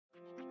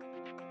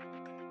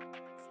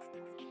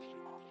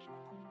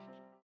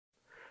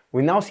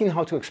We've now seen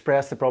how to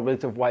express the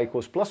probability of y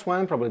equals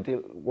 +1, probability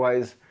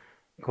y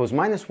equals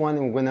 -1,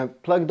 and we're going to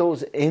plug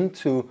those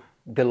into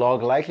the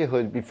log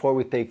likelihood before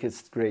we take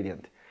its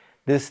gradient.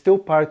 This is still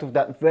part of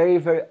that very,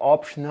 very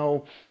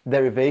optional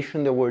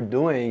derivation that we're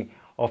doing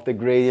of the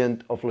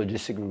gradient of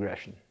logistic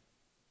regression.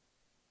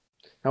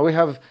 Now we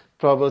have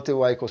probability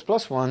y equals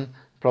 +1,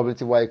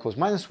 probability y equals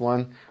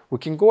 -1. We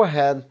can go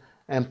ahead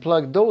and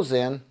plug those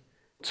in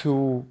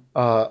to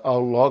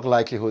our log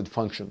likelihood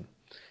function,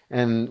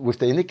 and with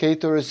the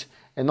indicators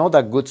and all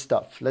that good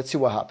stuff. Let's see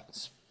what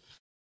happens.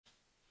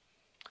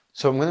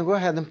 So I'm going to go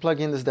ahead and plug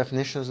in these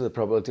definitions of the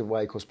probability of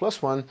y equals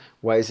 +1,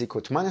 y is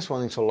equal to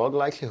 -1 into log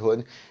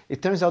likelihood.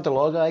 It turns out the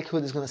log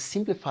likelihood is going to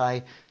simplify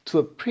to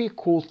a pretty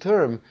cool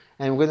term,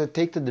 and we're going to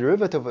take the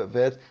derivative of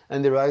it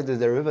and derive the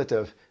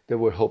derivative that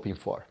we're hoping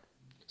for.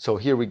 So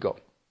here we go.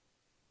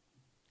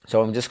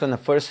 So I'm just going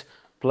to first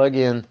plug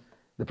in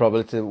the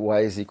probability that y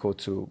is equal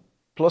to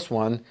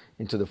 +1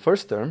 into the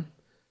first term.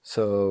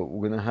 So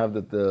we're going to have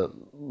that the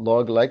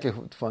log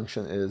likelihood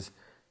function is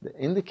the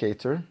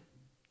indicator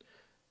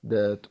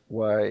that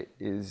y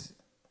is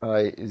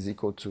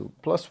equal to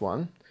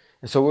 +1.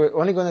 And so we're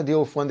only going to deal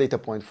with one data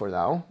point for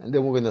now, and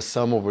then we're going to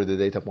sum over the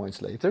data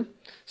points later.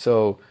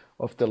 So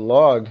of the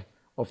log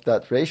of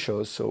that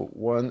ratio, so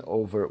 1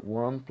 over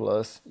 1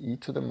 plus e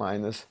to the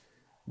minus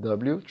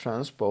w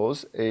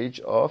transpose h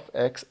of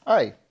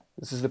xi.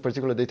 This is the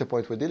particular data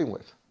point we're dealing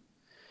with.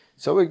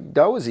 So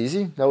that was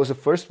easy. That was the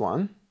first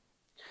one.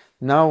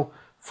 Now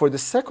for the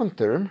second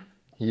term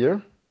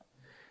here,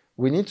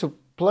 we need to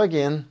plug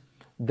in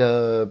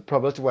the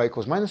probability y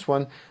equals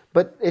 -1,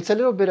 but it's a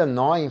little bit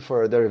annoying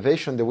for a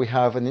derivation that we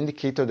have an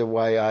indicator that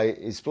yi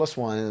is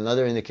 +1 and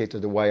another indicator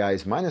that yi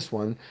is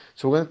 -1.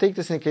 So we're going to take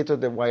this indicator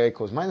that yi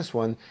equals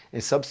 -1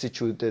 and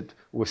substitute it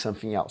with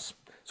something else.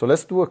 So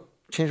let's do a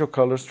change of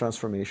colors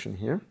transformation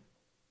here.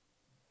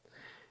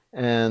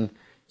 And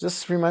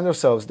just remind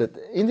ourselves that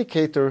the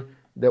indicator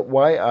that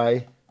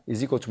yi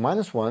is equal to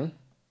 -1,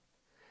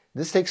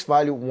 this takes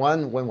value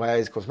 1 when yi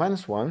is equals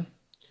 -1,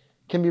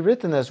 can be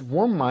written as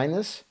 1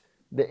 minus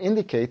the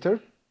indicator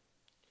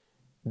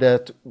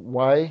that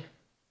yi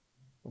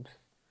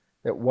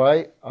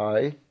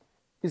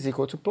is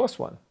equal to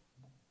 +1.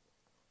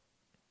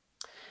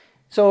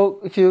 So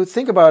if you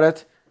think about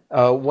it,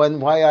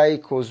 when yi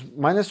equals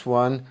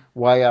 -1,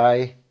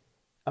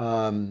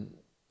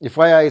 if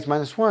yi is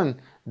 -1,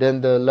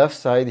 then the left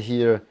side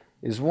here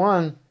is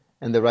 1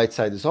 and the right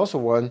side is also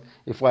 1.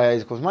 If yi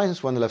equals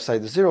 -1, the left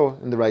side is 0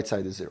 and the right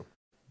side is 0.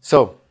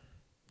 So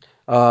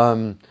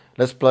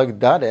let's plug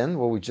that in,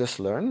 what we just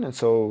learned. And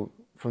so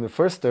from the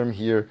first term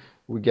here,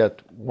 we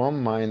get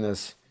 1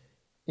 minus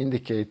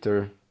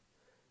indicator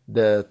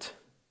that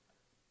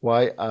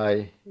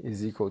yi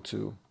is equal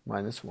to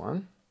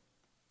 -1.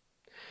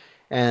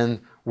 And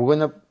we're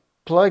going to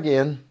plug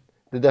in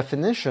the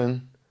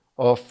definition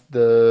of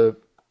the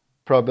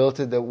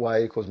probability that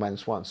y equals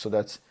 -1. So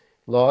that's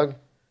log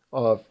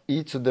of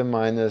e to the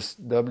minus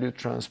w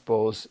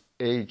transpose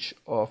h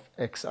of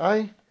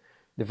xi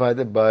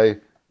divided by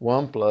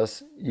 1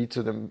 plus e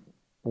to the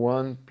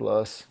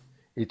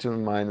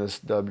minus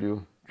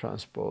w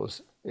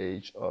transpose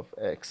h of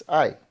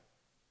xi.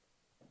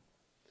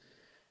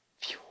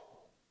 Phew.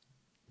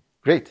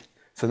 Great.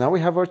 So now we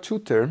have our two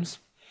terms,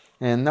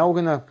 and now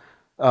we're going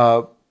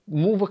to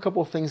move a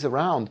couple of things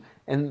around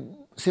and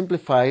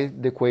simplify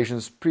the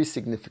equations pretty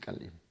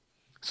significantly.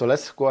 So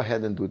let's go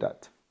ahead and do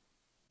that.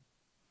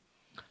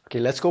 Okay,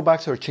 let's go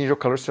back to our change of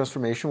colors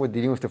transformation. We're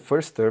dealing with the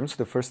first term. So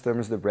the first term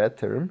is the red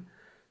term.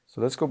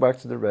 So let's go back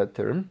to the red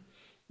term,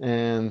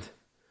 and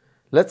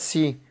let's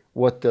see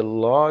what the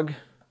log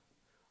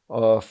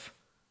of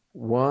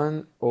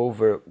 1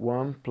 over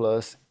 1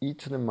 plus e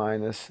to the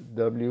minus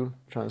w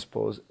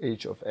transpose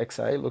h of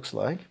xi looks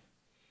like.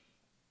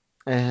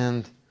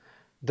 And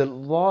the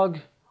log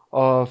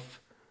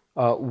of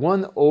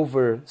 1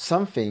 over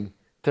something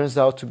turns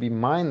out to be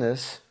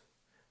minus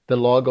the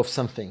log of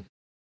something.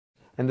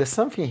 And the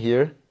something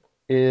here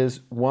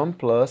is 1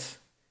 plus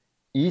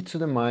e to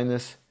the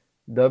minus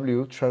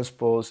w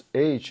transpose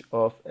h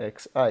of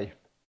xi.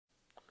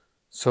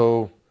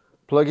 So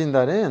plugging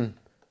that in,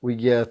 we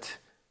get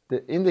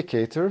the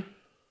indicator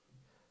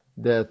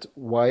that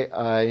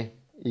yi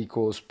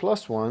equals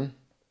 +1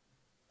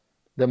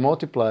 that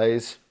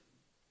multiplies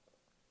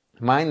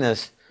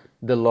minus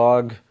the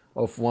log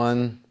of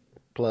 1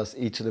 plus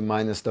e to the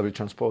minus w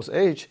transpose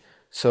h.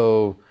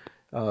 So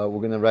we're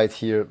going to write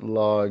here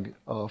log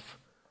of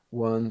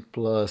 1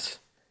 plus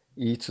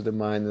e to the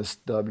minus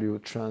w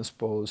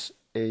transpose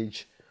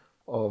h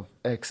of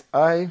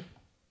xi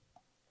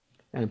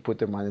and put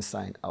the minus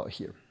sign out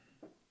here.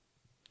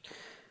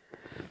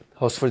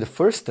 As for the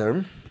first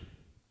term,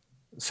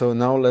 so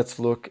now let's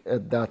look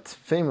at that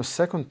famous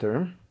second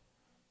term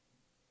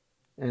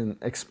and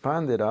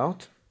expand it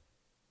out.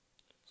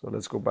 So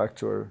let's go back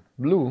to our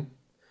blue.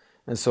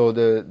 And so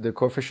the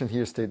coefficient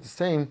here stayed the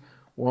same,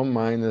 1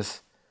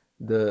 minus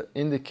the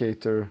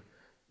indicator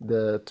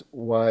that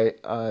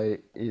yi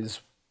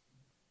is,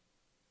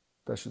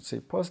 I should say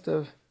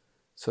positive.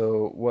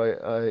 So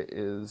yi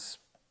is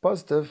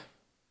positive,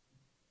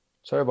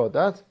 sorry about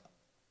that,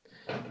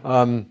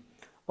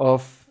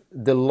 of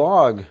the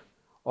log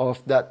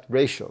of that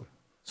ratio.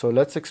 So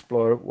let's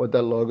explore what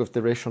that log of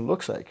the ratio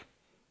looks like.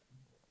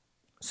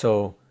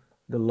 So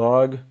the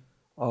log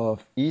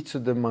of e to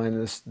the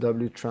minus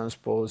w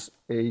transpose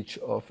h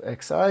of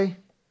xi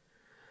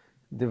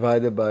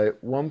divided by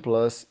 1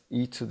 plus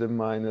e to the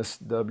minus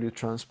w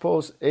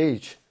transpose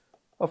h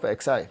of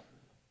xi.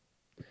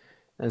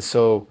 And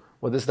so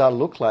what does that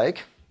look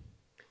like?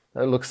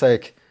 That looks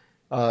like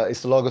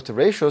it's the log of the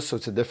ratio, so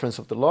it's a difference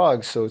of the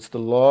log. So it's the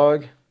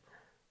log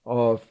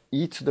of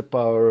e to the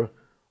power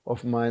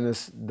of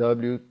minus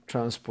w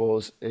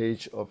transpose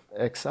h of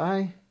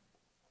xi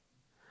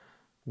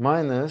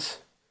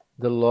minus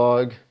the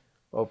log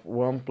of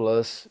 1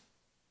 plus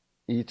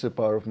e to the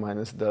power of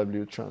minus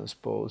w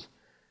transpose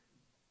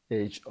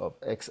h of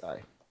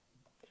xi.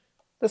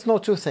 Let's know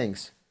two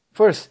things.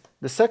 First,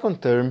 the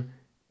second term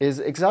is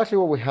exactly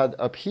what we had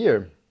up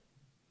here.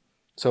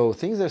 So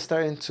things are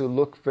starting to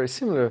look very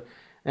similar.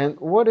 And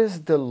what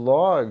is the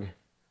log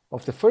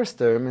of the first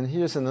term? And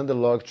here's another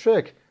log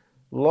trick.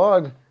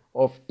 Log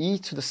of e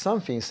to the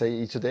something, say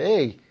e to the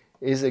a,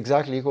 is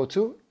exactly equal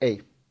to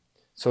a.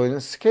 So in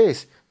this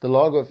case, the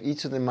log of e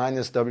to the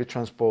minus w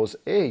transpose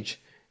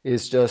h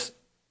is just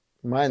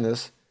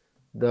minus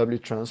w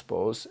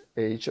transpose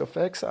h of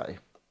xi.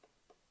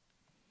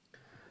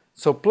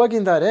 So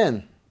plugging that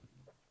in,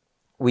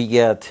 we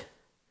get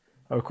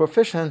our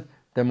coefficient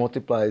that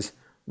multiplies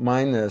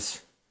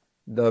minus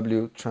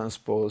w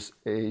transpose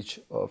h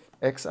of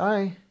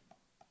xi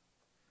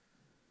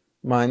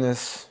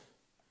minus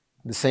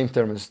the same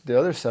term as the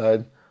other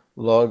side,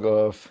 log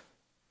of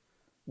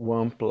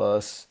 1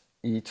 plus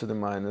e to the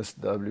minus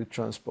w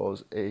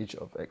transpose h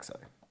of xi.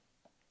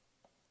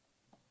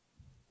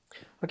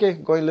 Okay,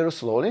 going a little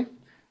slowly.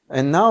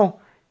 And now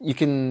you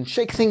can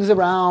shake things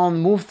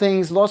around, move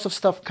things, lots of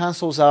stuff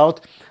cancels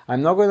out.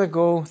 I'm not going to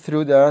go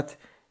through that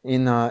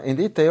in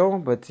detail,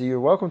 but you're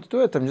welcome to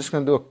do it. I'm just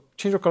going to do a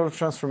change of color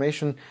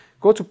transformation,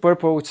 go to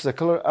purple, which is a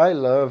color I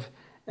love,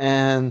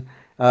 and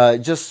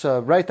just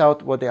write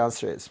out what the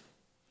answer is.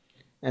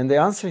 And the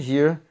answer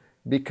here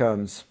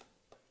becomes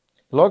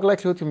log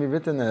likelihood can be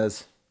written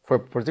as, for a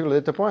particular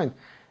data point,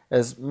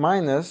 as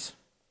minus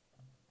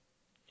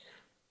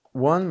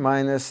 1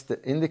 minus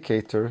the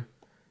indicator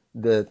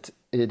that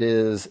it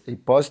is a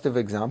positive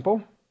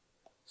example.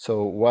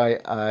 So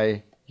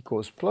yi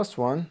equals plus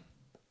 1.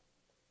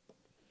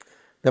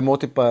 That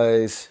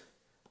multiplies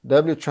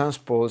w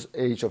transpose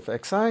h of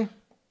xi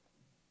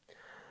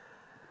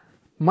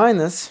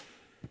minus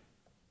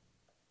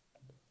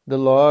the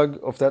log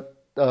of that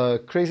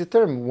crazy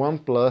term, 1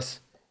 plus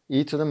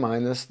e to the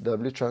minus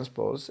w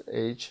transpose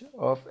h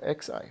of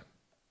xi.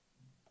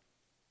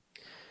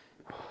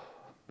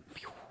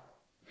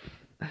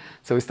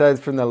 So we started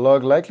from the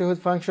log likelihood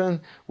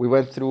function. We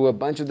went through a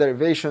bunch of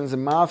derivations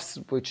and maths,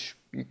 which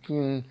you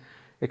can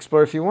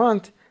explore if you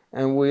want,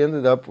 and we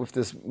ended up with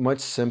this much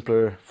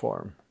simpler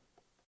form.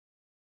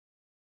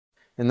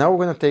 And now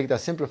we're going to take that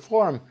simpler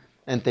form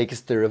and take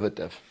its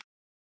derivative.